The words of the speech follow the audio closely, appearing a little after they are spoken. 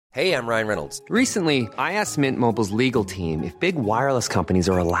Hey, I'm Ryan Reynolds. Recently, I asked Mint Mobile's legal team if big wireless companies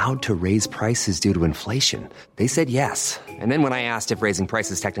are allowed to raise prices due to inflation. They said yes. And then when I asked if raising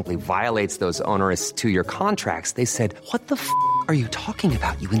prices technically violates those onerous two-year contracts, they said, "What the f*** are you talking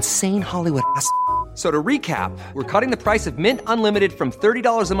about, you insane Hollywood ass?" So to recap, we're cutting the price of Mint Unlimited from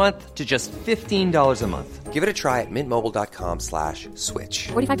 $30 a month to just $15 a month. Give it a try at mintmobile.com/switch.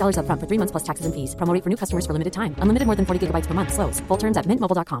 $45 up front for 3 months plus taxes and fees. Promo rate for new customers for limited time. Unlimited more than 40 gigabytes per month. Slows full terms at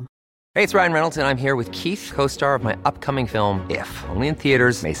mintmobile.com. Hey, it's Ryan Reynolds, and I'm here with Keith, co-star of my upcoming film, If, only in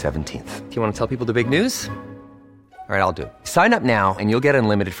theaters May 17th. Do you want to tell people the big news? All right, I'll do it. Sign up now and you'll get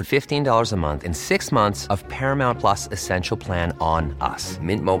unlimited for $15 a month and 6 months of Paramount Plus Essential Plan on us.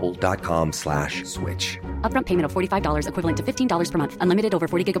 mintmobile.com/switch. Upfront payment of $45 equivalent to $15 per month. Unlimited over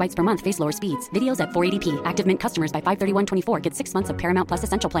 40 gigabytes per month. Face lower speeds. Videos at 480p. Active Mint customers by 531.24 get 6 months of Paramount Plus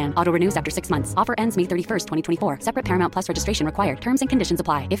Essential Plan. Auto renews after 6 months. Offer ends May 31st, 2024. Separate Paramount Plus registration required. Terms and conditions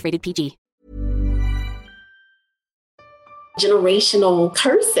apply if rated PG. Generational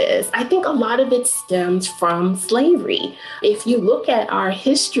curses. I think a lot of it stems from slavery. If you look at our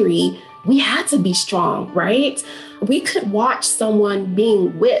history, we had to be strong, right? We could watch someone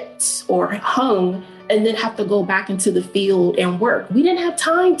being whipped or hung and then have to go back into the field and work. We didn't have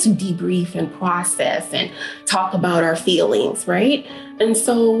time to debrief and process and talk about our feelings, right? And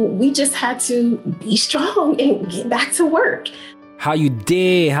so we just had to be strong and get back to work. How you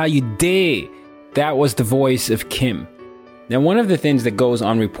did. That was the voice of Kim. Now, one of the things that goes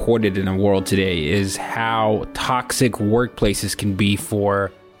unreported in the world today is how toxic workplaces can be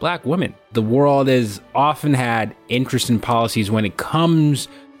for Black women. The world has often had interesting policies when it comes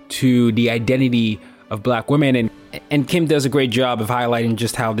to the identity of Black women, and Kim does a great job of highlighting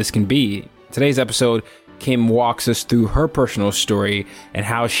just how this can be. Today's episode, Kim walks us through her personal story and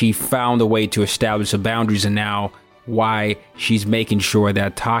how she found a way to establish the boundaries, and now why she's making sure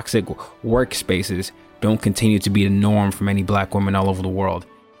that toxic workspaces don't continue to be the norm for many Black women all over the world.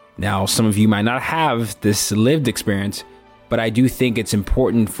 Now, some of you might not have this lived experience, but I do think it's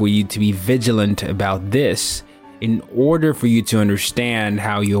important for you to be vigilant about this in order for you to understand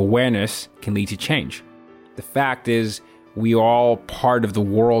how your awareness can lead to change. The fact is, we are all part of the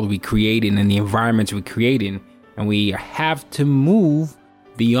world we create in and the environments we create in, and we have to move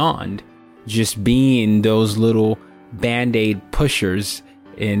beyond just being those little Band-Aid pushers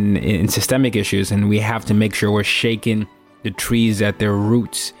in systemic issues, and we have to make sure we're shaking the trees at their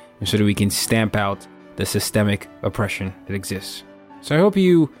roots so that we can stamp out the systemic oppression that exists. So I hope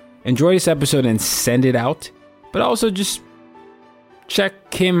you enjoy this episode and send it out, but also just check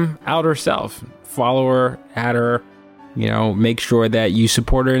Kim out herself. Follow her, add her, make sure that you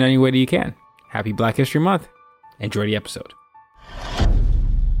support her in any way that you can. Happy Black History Month. Enjoy the episode.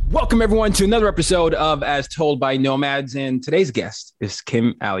 Welcome, everyone, to another episode of As Told by Nomads, and today's guest is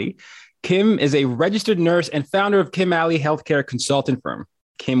Kim Ali. Kim is a registered nurse and founder of Kim Ali Healthcare Consulting Firm.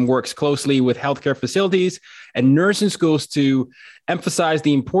 Kim works closely with healthcare facilities and nursing schools to emphasize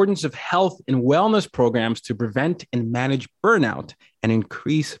the importance of health and wellness programs to prevent and manage burnout and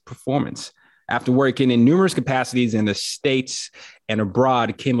increase performance. After working in numerous capacities in the States and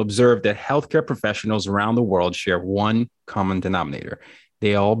abroad, Kim observed that healthcare professionals around the world share one common denominator.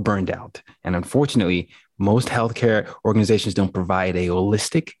 They all burned out. And unfortunately, most healthcare organizations don't provide a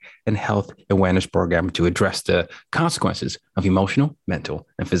holistic and health awareness program to address the consequences of emotional, mental,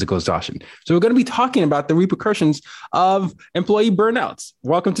 and physical exhaustion. So we're going to be talking about the repercussions of employee burnouts.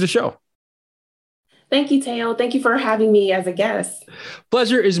 Welcome to the show. Thank you, Teo. Thank you for having me as a guest.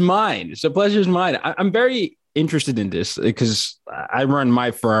 Pleasure is mine. So pleasure is mine. I'm very interested in this because I run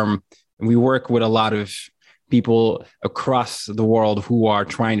my firm and we work with a lot of people across the world who are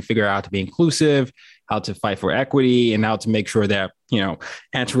trying to figure out how to be inclusive, how to fight for equity, and how to make sure that,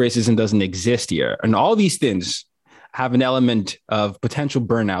 anti-racism doesn't exist here. And all these things have an element of potential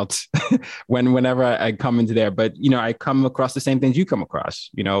burnouts whenever I come into there. But, I come across the same things you come across.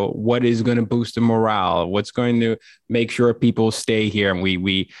 What is going to boost the morale? What's going to make sure people stay here and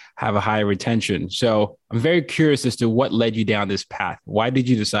we have a higher retention? So I'm very curious as to what led you down this path. Why did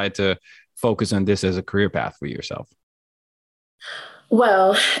you decide to focus on this as a career path for yourself?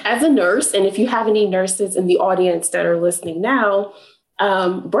 Well, as a nurse, and if you have any nurses in the audience that are listening now,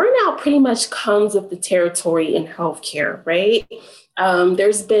 burnout pretty much comes with the territory in healthcare, right?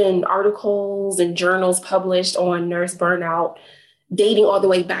 There's been articles and journals published on nurse burnout dating all the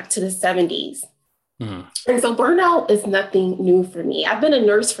way back to the 70s. Mm-hmm. And so burnout is nothing new for me. I've been a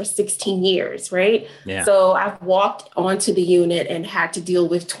nurse for 16 years, right? Yeah. So I've walked onto the unit and had to deal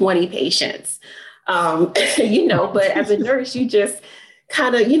with 20 patients, but as a nurse, you just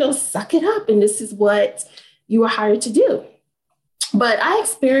kind of, suck it up. And this is what you were hired to do. But I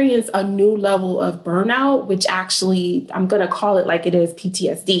experienced a new level of burnout, which actually, I'm going to call it like it is,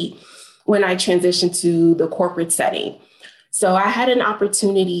 PTSD, when I transitioned to the corporate setting. So I had an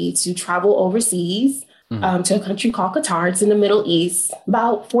opportunity to travel overseas to a country called Qatar. It's in the Middle East,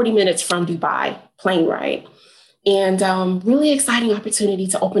 about 40 minutes from Dubai, plane ride. And really exciting opportunity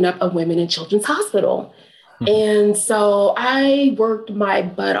to open up a women and children's hospital. And so I worked my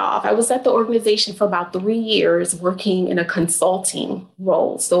butt off. I was at the organization for about 3 years working in a consulting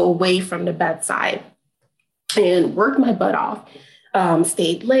role, so away from the bedside, and worked my butt off.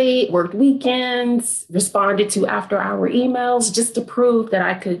 Stayed late, worked weekends, responded to after-hour emails just to prove that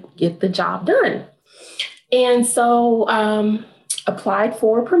I could get the job done. And so applied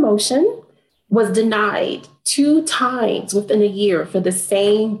for a promotion, was denied 2 times within a year for the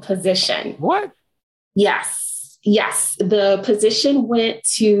same position. What? Yes. The position went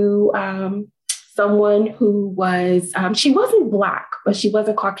to someone who was, she wasn't Black, but she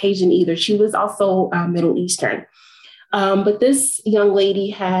wasn't Caucasian either. She was also Middle Eastern. But this young lady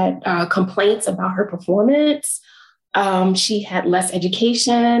had complaints about her performance. She had less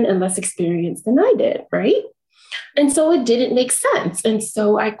education and less experience than I did, right? And so it didn't make sense. And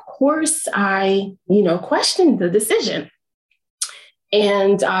so I questioned the decision.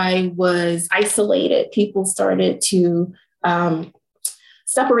 And I was isolated. People started to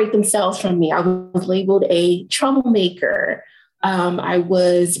separate themselves from me. I was labeled a troublemaker. I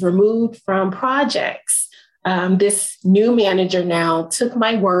was removed from projects. This new manager now took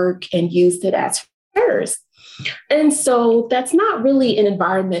my work and used it as hers. And so that's not really an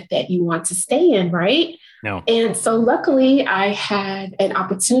environment that you want to stay in, right? No. And so luckily I had an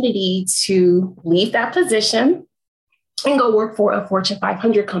opportunity to leave that position and go work for a Fortune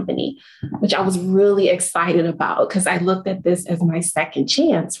 500 company, which I was really excited about because I looked at this as my second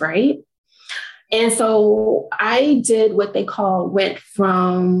chance, right? And so I did what they call went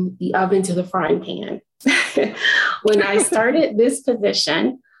from the oven to the frying pan. When I started this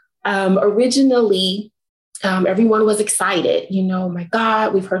position, originally, everyone was excited. My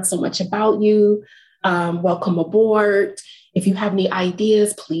God, we've heard so much about you. Welcome aboard. If you have any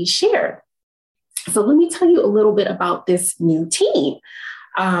ideas, please share. So let me tell you a little bit about this new team.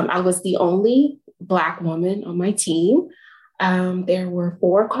 I was the only Black woman on my team. There were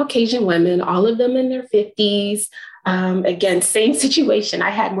 4 Caucasian women, all of them in their 50s. Again, same situation. I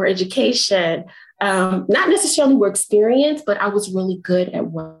had more education, not necessarily more experience, but I was really good at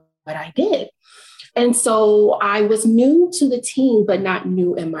what I did. And so I was new to the team, but not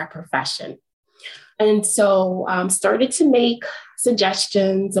new in my profession. And so started to make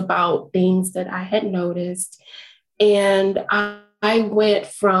suggestions about things that I had noticed. And I went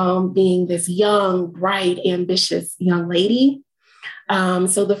from being this young, bright, ambitious young lady.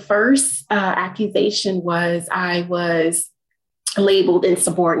 So the first accusation was I was labeled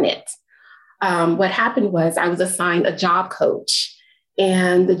insubordinate. What happened was I was assigned a job coach,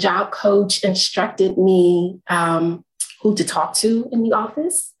 and the job coach instructed me who to talk to in the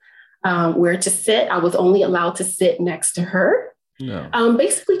office, where to sit. I was only allowed to sit next to her. No.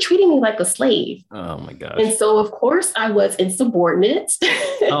 Basically treating me like a slave. Oh my gosh. And so, of course, I was insubordinate.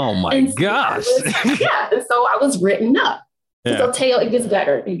 Oh my gosh. And so I was written up. Yeah. So Teo, it gets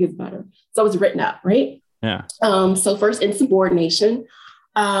better. So I was written up, right? Yeah. So first, insubordination.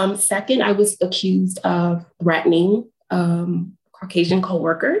 Second, I was accused of threatening Caucasian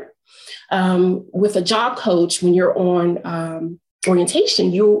coworker. With a job coach, when you're on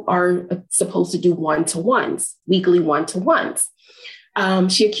orientation, you are supposed to do one-to-ones, weekly one-to-ones.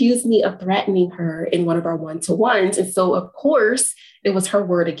 She accused me of threatening her in one of our one-to-ones. And so, of course, it was her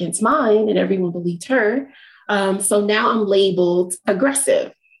word against mine, and everyone believed her. So now I'm labeled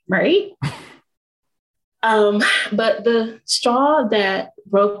aggressive, right? But the straw that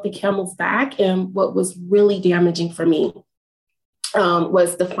broke the camel's back and what was really damaging for me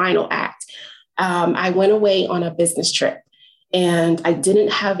was the final act. I went away on a business trip, and I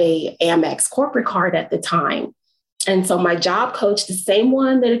didn't have a Amex corporate card at the time. And so my job coach, the same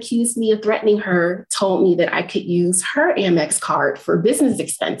one that accused me of threatening her, told me that I could use her Amex card for business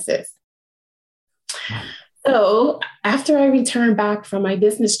expenses. So after I returned back from my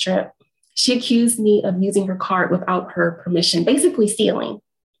business trip, she accused me of using her card without her permission, basically stealing.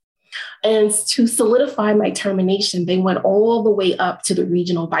 And to solidify my termination, they went all the way up to the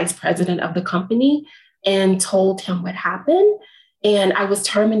regional vice president of the company and told him what happened. And I was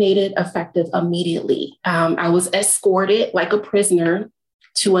terminated effective immediately. I was escorted like a prisoner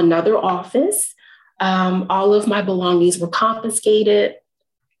to another office. All of my belongings were confiscated,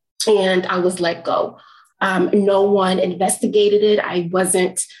 and I was let go. No one investigated it. I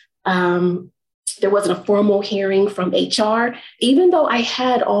wasn't There wasn't a formal hearing from HR, even though I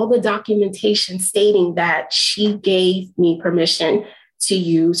had all the documentation stating that she gave me permission to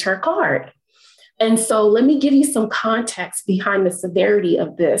use her card. And so let me give you some context behind the severity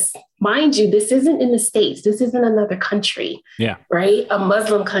of this. Mind you, this isn't in the States. This isn't another country, right? A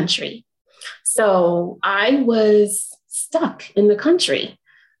Muslim country. So I was stuck in the country.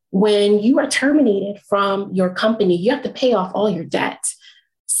 When you are terminated from your company, you have to pay off all your debt.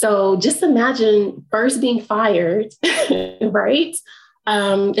 So just imagine first being fired, right?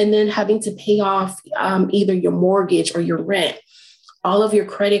 And then having to pay off either your mortgage or your rent, all of your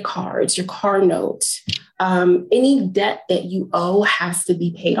credit cards, your car notes, any debt that you owe has to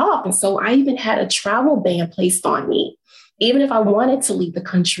be paid off. And so I even had a travel ban placed on me. Even if I wanted to leave the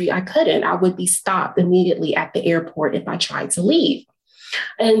country, I couldn't. I would be stopped immediately at the airport if I tried to leave.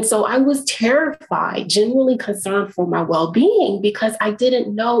 And so I was terrified, genuinely concerned for my well-being, because I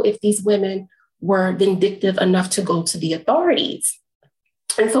didn't know if these women were vindictive enough to go to the authorities.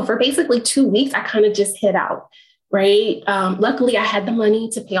 And so for basically 2 weeks, I kind of just hid out, right? Luckily, I had the money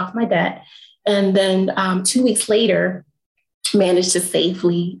to pay off my debt. And then 2 weeks later, managed to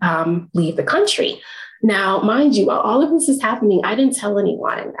safely leave the country. Now, mind you, while all of this is happening, I didn't tell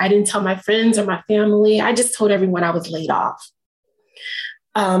anyone. I didn't tell my friends or my family. I just told everyone I was laid off.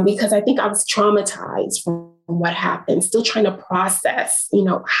 Because I think I was traumatized from what happened, still trying to process,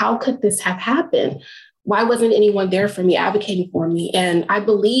 how could this have happened? Why wasn't anyone there for me, advocating for me? And I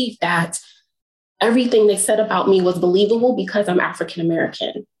believe that everything they said about me was believable because I'm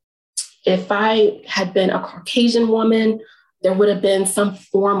African-American. If I had been a Caucasian woman, there would have been some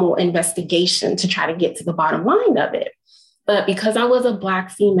formal investigation to try to get to the bottom line of it. But because I was a Black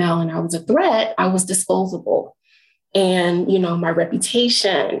female and I was a threat, I was disposable. And, my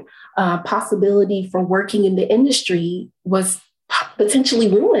reputation, possibility for working in the industry was potentially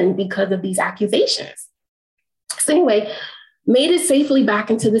ruined because of these accusations. So anyway, made it safely back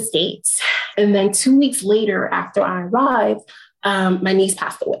into the States. And then 2 weeks later, after I arrived, my niece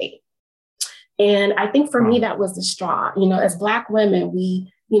passed away. And I think for me, that was the straw. As Black women,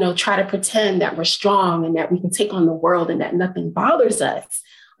 we, try to pretend that we're strong and that we can take on the world and that nothing bothers us.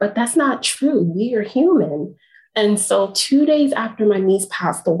 But that's not true. We are human. And so 2 days after my niece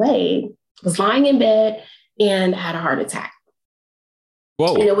passed away, I was lying in bed and had a heart attack.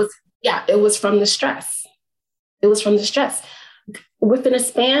 Whoa. And it was from the stress. It was from the stress. Within a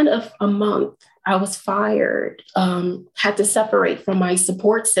span of a month, I was fired, had to separate from my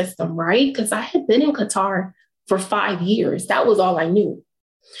support system, right? Because I had been in Qatar for 5 years. That was all I knew.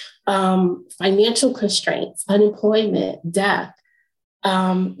 Financial constraints, unemployment, death.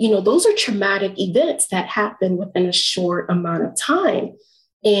 Those are traumatic events that happen within a short amount of time.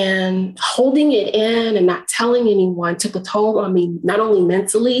 And holding it in and not telling anyone took a toll on me, not only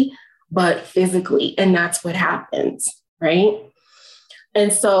mentally, but physically. And that's what happens, right?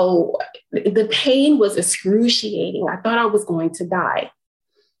 And so the pain was excruciating. I thought I was going to die.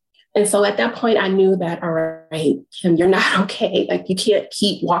 And so at that point, I knew that, all right, Kim, you're not okay. Like, you can't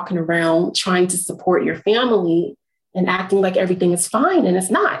keep walking around trying to support your family and acting like everything is fine, and it's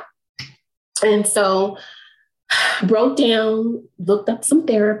not. And so broke down, looked up some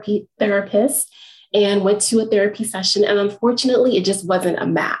therapists, and went to a therapy session. And unfortunately, it just wasn't a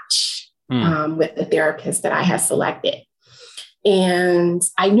match with the therapist that I had selected. And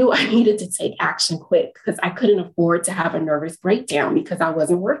I knew I needed to take action quick because I couldn't afford to have a nervous breakdown because I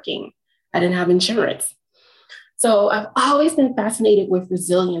wasn't working. I didn't have insurance. So I've always been fascinated with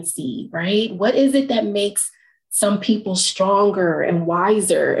resiliency, right? What is it that makes some people stronger and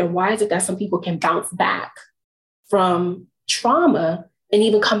wiser? And why is it that some people can bounce back from trauma and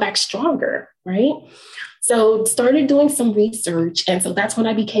even come back stronger, right? So started doing some research. And so that's when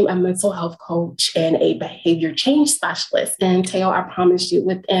I became a mental health coach and a behavior change specialist. And Teo, I promise you,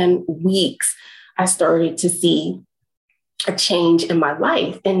 within weeks, I started to see a change in my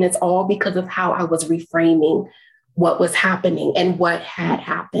life. And it's all because of how I was reframing what was happening and what had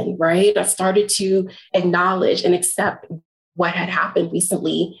happened, right? I started to acknowledge and accept what had happened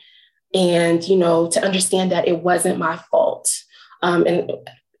recently and, to understand that it wasn't my fault. And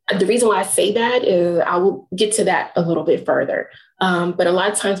the reason why I say that is I will get to that a little bit further. But a lot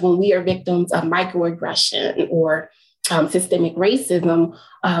of times when we are victims of microaggression or systemic racism,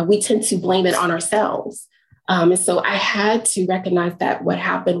 we tend to blame it on ourselves. And so I had to recognize that what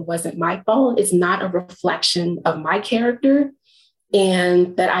happened wasn't my fault. It's not a reflection of my character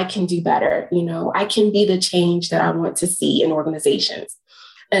and that I can do better. I can be the change that I want to see in organizations.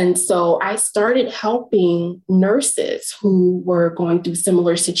 And so I started helping nurses who were going through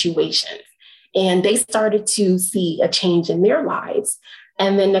similar situations, and they started to see a change in their lives.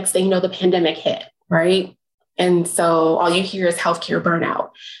 And then next thing you know, the pandemic hit, right? And so all you hear is healthcare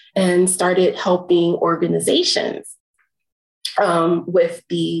burnout, and started helping organizations with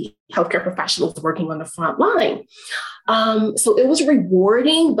the healthcare professionals working on the front line. So it was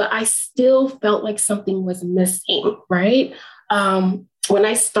rewarding, but I still felt like something was missing, right? When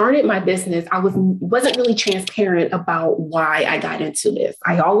I started my business, I wasn't really transparent about why I got into this.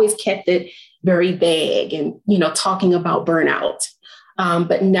 I always kept it very vague and, talking about burnout,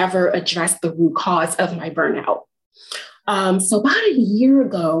 but never addressed the root cause of my burnout. So about a year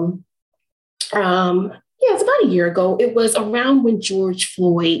ago, it's about a year ago. It was around when George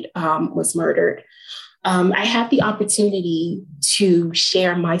Floyd was murdered. I had the opportunity to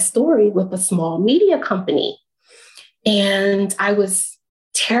share my story with a small media company. And I was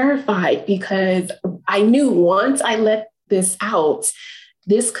terrified because I knew once I let this out,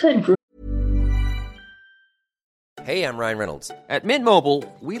 this could. Hey, I'm Ryan Reynolds. At Mint Mobile,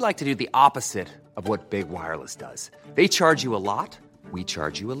 we like to do the opposite of what Big Wireless does. They charge you a lot. We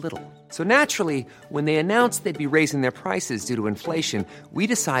charge you a little. So naturally, when they announced they'd be raising their prices due to inflation, we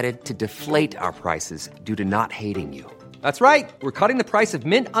decided to deflate our prices due to not hating you. That's right. We're cutting the price of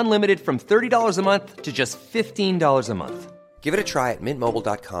Mint Unlimited from $30 a month to just $15 a month. Give it a try at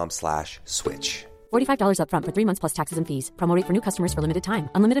mintmobile.com/switch. $45 up front for 3 months plus taxes and fees. Promo rate for new customers for limited time.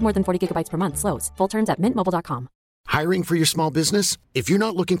 Unlimited more than 40 gigabytes per month. Slows full terms at mintmobile.com. Hiring for your small business? If you're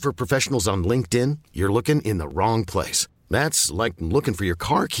not looking for professionals on LinkedIn, you're looking in the wrong place. That's like looking for your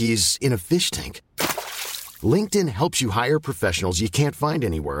car keys in a fish tank. LinkedIn helps you hire professionals you can't find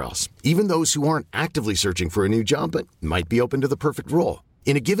anywhere else, even those who aren't actively searching for a new job but might be open to the perfect role.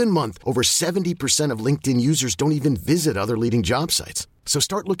 In a given month, over 70% of LinkedIn users don't even visit other leading job sites. So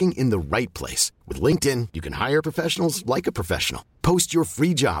start looking in the right place. With LinkedIn, you can hire professionals like a professional. Post your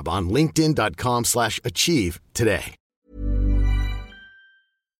free job on linkedin.com/achieve today.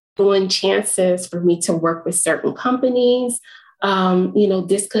 On chances for me to work with certain companies,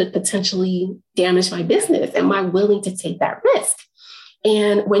 this could potentially damage my business. Am I willing to take that risk?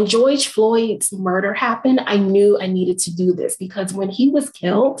 And when George Floyd's murder happened, I knew I needed to do this because when he was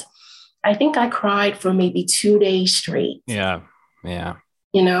killed, I think I cried for maybe 2 days straight. Yeah. And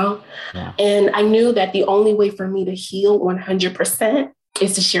I knew that the only way for me to heal 100%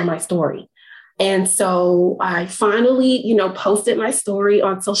 is to share my story. And so I finally, posted my story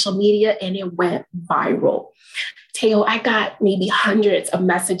on social media and it went viral. Teo, I got maybe hundreds of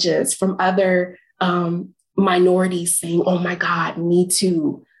messages from other minorities saying, oh my God, me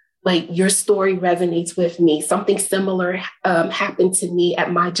too. Like your story resonates with me. Something similar happened to me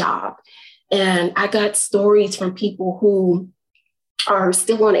at my job. And I got stories from people who are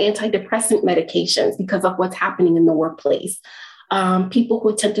still on antidepressant medications because of what's happening in the workplace. People who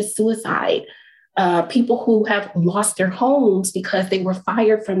attempted suicide. People who have lost their homes because they were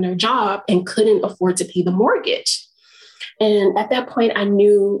fired from their job and couldn't afford to pay the mortgage. And at that point, I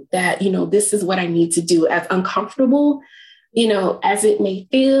knew that, this is what I need to do. As uncomfortable, as it may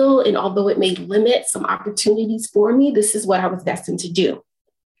feel, and although it may limit some opportunities for me, this is what I was destined to do.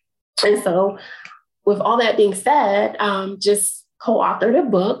 And so with all that being said, just co-authored a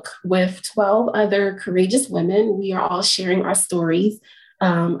book with 12 other courageous women. We are all sharing our stories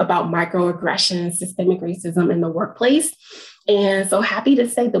about microaggressions, systemic racism in the workplace. And so happy to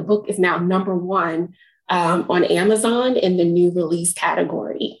say the book is now #1 on Amazon in the new release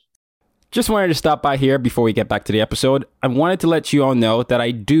category. Just wanted to stop by here before we get back to the episode. I wanted to let you all know that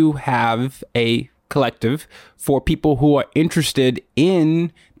I do have a collective for people who are interested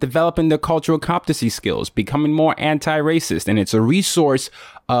in developing their cultural competency skills, becoming more anti-racist. And it's a resource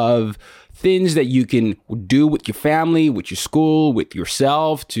of things that you can do with your family, with your school, with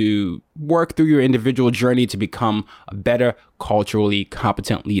yourself to work through your individual journey to become a better culturally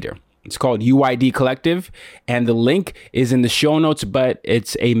competent leader. It's called UID Collective, and the link is in the show notes, but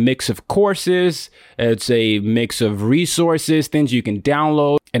it's a mix of courses, it's a mix of resources, things you can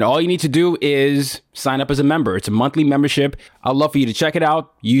download, and all you need to do is sign up as a member. It's a monthly membership. I'd love for you to check it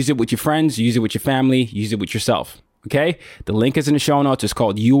out, use it with your friends, use it with your family, use it with yourself. Okay? The link is in the show notes. It's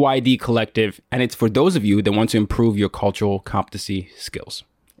called UID Collective, and it's for those of you that want to improve your cultural competency skills.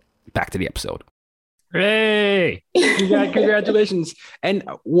 Back to the episode. Hooray! Congratulations. And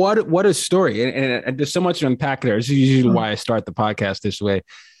what a story. And there's so much to unpack there. This is usually why I start the podcast this way.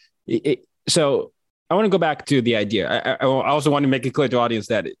 So I want to go back to the idea. I also want to make it clear to the audience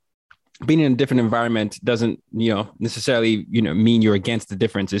that being in a different environment doesn't, necessarily, mean you're against the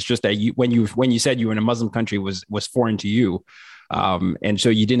difference. It's just that when you said you were in a Muslim country was foreign to you. And so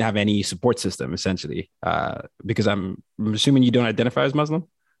you didn't have any support system, essentially, because I'm assuming you don't identify as Muslim.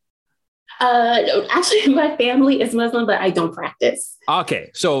 Actually, my family is Muslim, but I don't practice.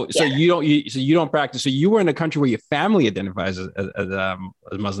 Okay, so you don't practice. So you were in a country where your family identifies as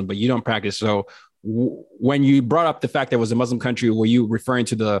Muslim, but you don't practice. So when you brought up the fact that it was a Muslim country, were you referring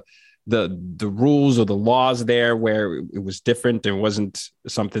to the rules or the laws there where it was different and wasn't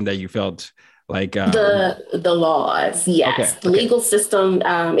something that you felt like the laws? Yes, okay, the legal system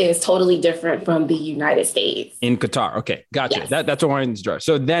is totally different from the United States. In Qatar. Okay, gotcha. Yes. That's what I wanted to draw.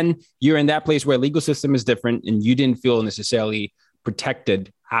 So then you're in that place where legal system is different and you didn't feel necessarily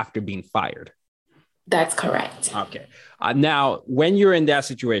protected after being fired. That's correct. Okay. Now, when you're in that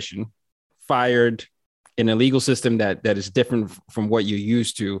situation, fired in a legal system that is different from what you're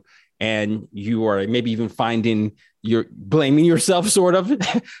used to, and you are maybe even you're blaming yourself sort of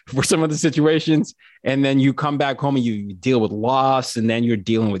for some of the situations. And then you come back home and you deal with loss, and then you're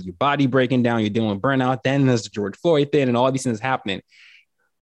dealing with your body breaking down, you're dealing with burnout. Then there's the George Floyd thing and all these things happening.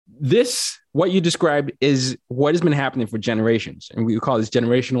 What you described is what has been happening for generations. And we call this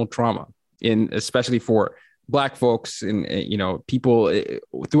generational trauma, especially for Black folks and, people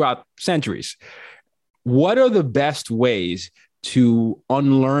throughout centuries. What are the best ways to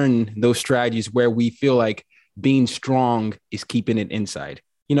unlearn those strategies where we feel like being strong is keeping it inside?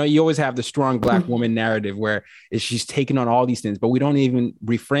 You always have the strong Black woman narrative where she's taking on all these things, but we don't even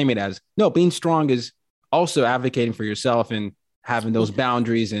reframe it as, no, being strong is also advocating for yourself and having those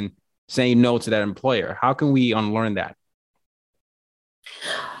boundaries and saying no to that employer. How can we unlearn that?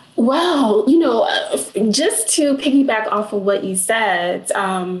 Well, just to piggyback off of what you said,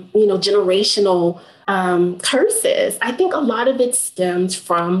 generational curses, I think a lot of it stems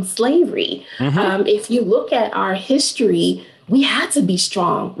from slavery. Mm-hmm. If you look at our history, we had to be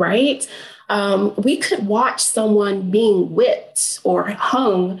strong, right? We could watch someone being whipped or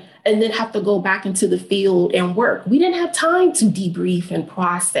hung and then have to go back into the field and work. We didn't have time to debrief and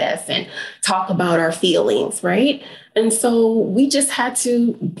process and talk about our feelings, right? And so we just had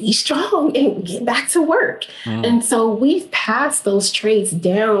to be strong and get back to work. Mm. And so we've passed those traits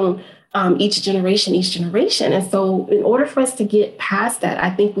down each generation. And so in order for us to get past that,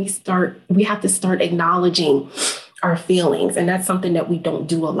 I think we have to start acknowledging our feelings. And that's something that we don't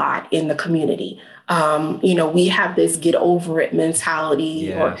do a lot in the community. We have this get over it mentality.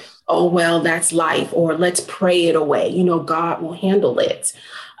 Yes. Or, oh, well, that's life, or let's pray it away. God will handle it.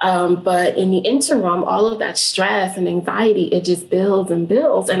 But in the interim, all of that stress and anxiety, it just builds and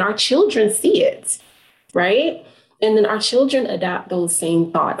builds, and our children see it, right? And then our children adopt those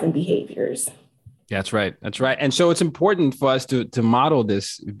same thoughts and behaviors. That's right. And so it's important for us to model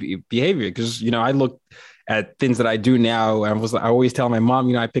this behavior because, I look at things that I do now. I always tell my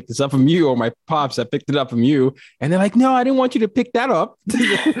mom, I picked this up from you, or my pops, I picked it up from you. And they're like, no, I didn't want you to pick that up.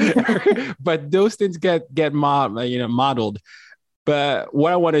 But those things get modeled. But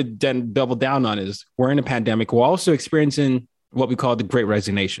what I want to then double down on is we're in a pandemic. We're also experiencing what we call the Great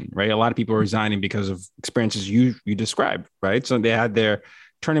Resignation, right? A lot of people are resigning because of experiences you described, right? So they had their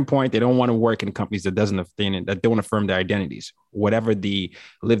turning point. They don't want to work in companies that don't affirm their identities, whatever the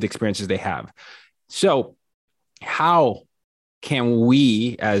lived experiences they have. So how can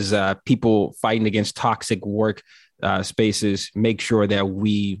we, as people fighting against toxic work spaces, make sure that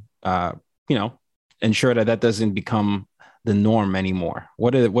we, ensure that doesn't become the norm anymore?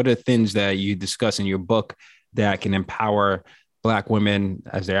 What are things that you discuss in your book that can empower Black women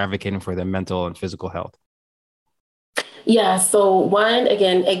as they're advocating for their mental and physical health? Yeah. So one,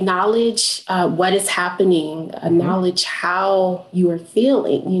 again, acknowledge what is happening, acknowledge how you are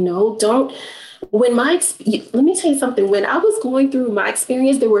feeling, let me tell you something. When I was going through my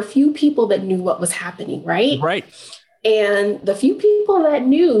experience, there were few people that knew what was happening, right? Right. And the few people that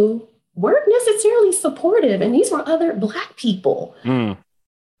knew weren't necessarily supportive. And these were other Black people. Mm.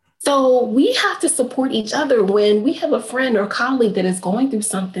 So we have to support each other. When we have a friend or colleague that is going through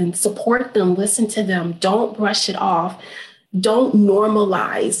something, support them, listen to them, don't brush it off. Don't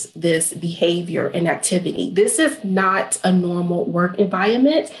normalize this behavior and activity. This is not a normal work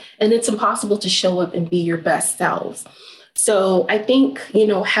environment, and it's impossible to show up and be your best selves. So I think,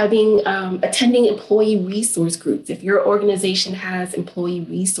 attending employee resource groups, if your organization has employee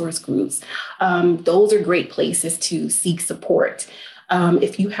resource groups, those are great places to seek support.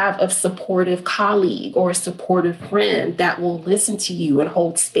 If you have a supportive colleague or a supportive friend that will listen to you and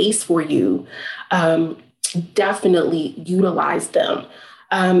hold space for you, definitely utilize them.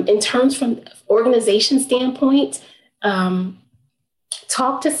 In terms from organization standpoint,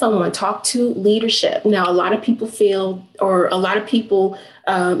 talk to someone, talk to leadership. Now, a lot of people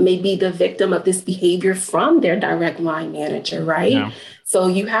may be the victim of this behavior from their direct line manager, right? Yeah. So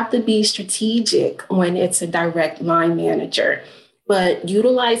you have to be strategic when it's a direct line manager. but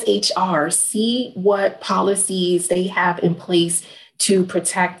utilize HR, see what policies they have in place to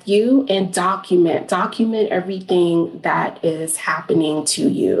protect you, and document everything that is happening to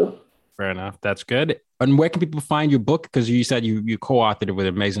you. Fair enough. That's good. And where can people find your book? Because you said you co-authored it with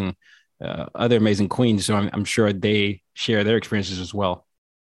other amazing queens. So I'm sure they share their experiences as well.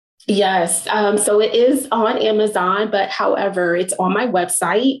 Yes. So it is on Amazon, but however, it's on my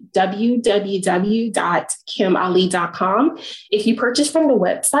website, www.kimali.com. If you purchase from the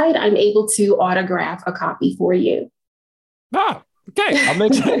website, I'm able to autograph a copy for you. Ah, okay.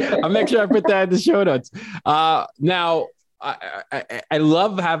 I'll make sure I put that in the show notes. Now, I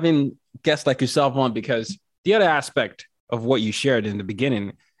love having guests like yourself on, because the other aspect of what you shared in the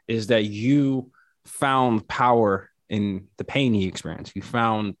beginning is that you found power in the pain you experienced. You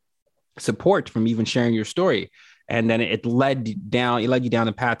found support from even sharing your story. And then it led you down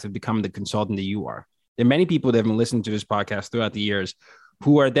the path to becoming the consultant that you are. There are many people that have been listening to this podcast throughout the years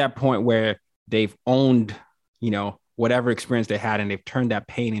who are at that point where they've owned, whatever experience they had, and they've turned that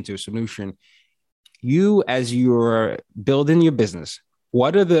pain into a solution. You, as you're building your business,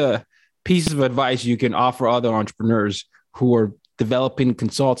 what are the pieces of advice you can offer other entrepreneurs who are developing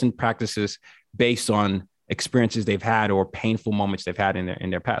consulting practices based on experiences they've had or painful moments they've had in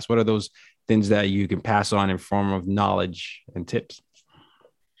their past? What are those things that you can pass on in form of knowledge and tips?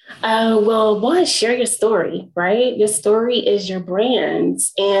 Well, one, share your story, right? Your story is your brand.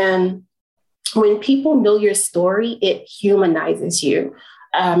 And when people know your story, it humanizes you.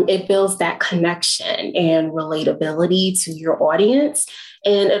 It builds that connection and relatability to your audience.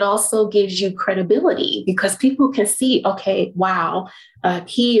 And it also gives you credibility, because people can see, okay, wow,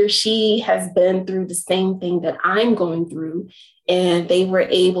 he or she has been through the same thing that I'm going through, and they were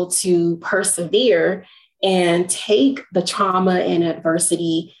able to persevere and take the trauma and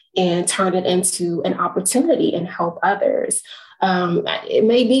adversity and turn it into an opportunity and help others. It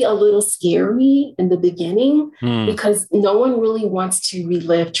may be a little scary in the beginning because no one really wants to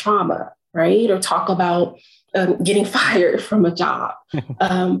relive trauma, right? Or talk about getting fired from a job.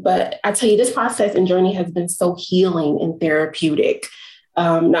 But I tell you, this process and journey has been so healing and therapeutic,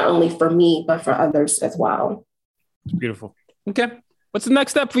 not only for me, but for others as well. Beautiful. Okay. What's the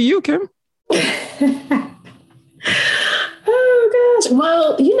next step for you, Kim? Oh, gosh.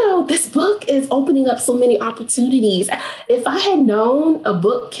 Well, this book is opening up so many opportunities. If I had known a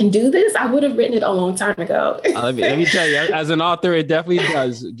book can do this, I would have written it a long time ago. Let me tell you, as an author, it definitely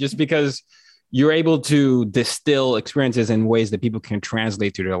does, just because you're able to distill experiences in ways that people can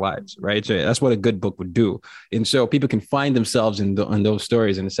translate to their lives, right? So that's what a good book would do. And so people can find themselves in those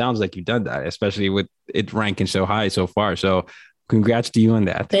stories. And it sounds like you've done that, especially with it ranking so high so far. So congrats to you on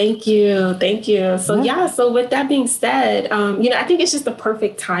that. Thank you. So with that being said, I think it's just the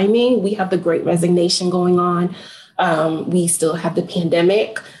perfect timing. We have the Great Resignation going on. We still have the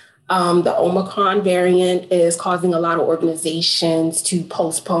pandemic. The Omicron variant is causing a lot of organizations to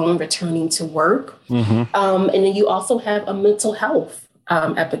postpone returning to work. And then you also have a mental health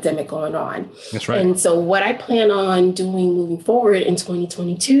epidemic going on. That's right. And so what I plan on doing moving forward in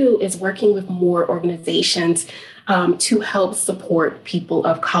 2022 is working with more organizations to help support people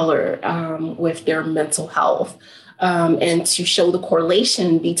of color with their mental health, and to show the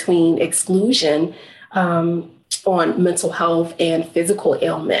correlation between exclusion on mental health and physical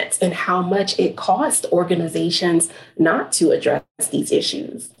ailments, and how much it costs organizations not to address these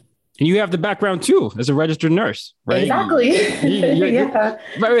issues. And you have the background too, as a registered nurse, right? Exactly. Yeah.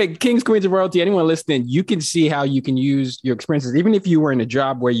 By the way, Kings, Queens of Royalty, anyone listening, you can see how you can use your experiences. Even if you were in a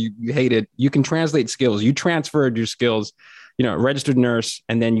job where you hated, you can translate skills. You transferred your skills, registered nurse,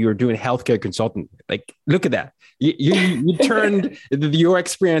 and then you're doing healthcare consultant. Like, look at that. You turned your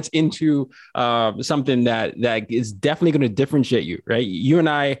experience into something that is definitely going to differentiate you, right? You and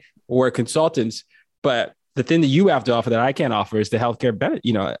I were consultants, but the thing that you have to offer that I can't offer is the healthcare benefit,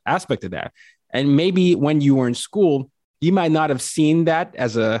 aspect of that. And maybe when you were in school, you might not have seen that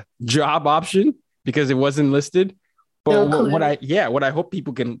as a job option because it wasn't listed. But what I hope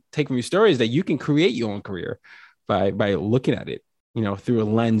people can take from your story is that you can create your own career by looking at it, through a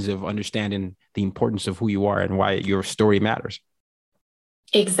lens of understanding the importance of who you are and why your story matters.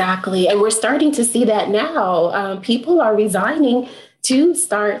 Exactly. And we're starting to see that now. People are resigning to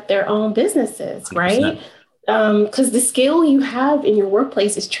start their own businesses, right? 100%. Because the skill you have in your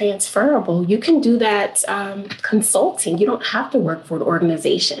workplace is transferable. You can do that consulting. You don't have to work for an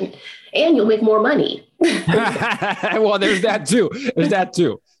organization, and you'll make more money. Well, there's that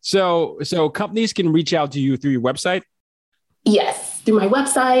too. So companies can reach out to you through your website? Yes, through my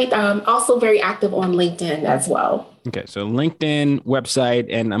website. Also very active on LinkedIn as well. Okay, so LinkedIn, website,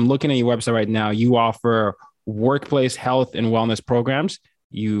 and I'm looking at your website right now. You offer workplace health and wellness programs.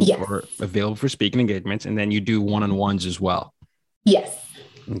 You are available for speaking engagements, and then you do one-on-ones as well. Yes.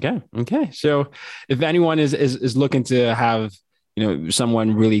 Okay. So if anyone is looking to have,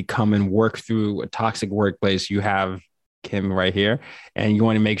 someone really come and work through a toxic workplace, you have Kim right here, and you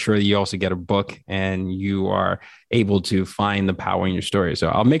want to make sure that you also get a book and you are able to find the power in your story. So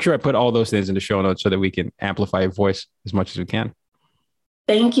I'll make sure I put all those things in the show notes so that we can amplify your voice as much as we can.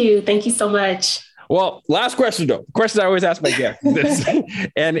 Thank you. Thank you so much. Well, last question though. Question I always ask my guests,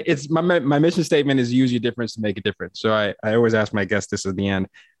 and it's my mission statement is use your difference to make a difference. So I always ask my guests this at the end.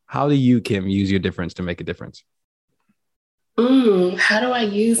 How do you, Kim, use your difference to make a difference? How do I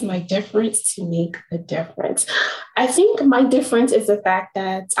use my difference to make a difference? I think my difference is the fact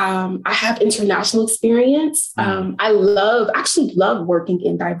that I have international experience. I actually love working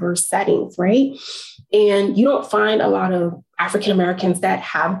in diverse settings, right? And you don't find a lot of African Americans that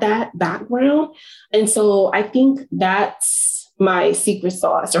have that background. And so I think that's my secret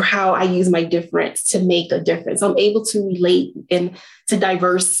sauce, or how I use my difference to make a difference. I'm able to relate to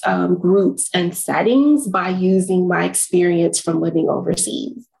diverse groups and settings by using my experience from living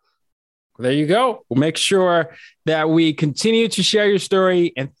overseas. There you go. We'll make sure that we continue to share your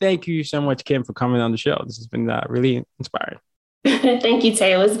story. And thank you so much, Kim, for coming on the show. This has been really inspiring. Thank you,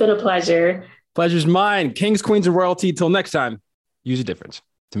 Taylor. It's been a pleasure. Pleasure's mine. Kings, queens, and royalty. Till next time, use a difference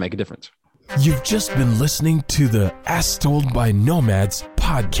to make a difference. You've just been listening to the As Told by Nomads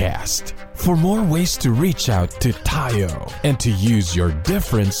podcast. For more ways to reach out to Tayo and to use your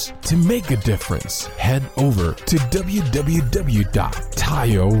difference to make a difference, head over to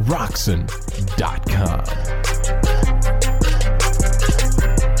www.tayoroxen.com.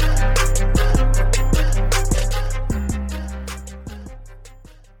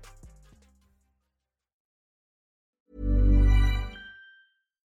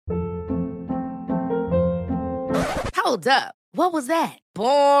 Hold up. What was that?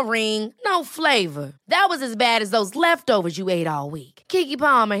 Boring. No flavor. That was as bad as those leftovers you ate all week. Keke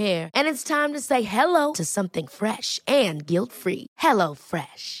Palmer here. And it's time to say hello to something fresh and guilt-free. Hello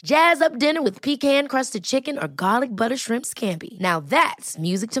Fresh. Jazz up dinner with pecan-crusted chicken or garlic butter shrimp scampi. Now that's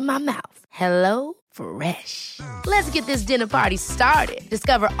music to my mouth. Hello Fresh. Let's get this dinner party started.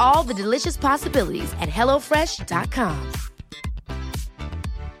 Discover all the delicious possibilities at HelloFresh.com.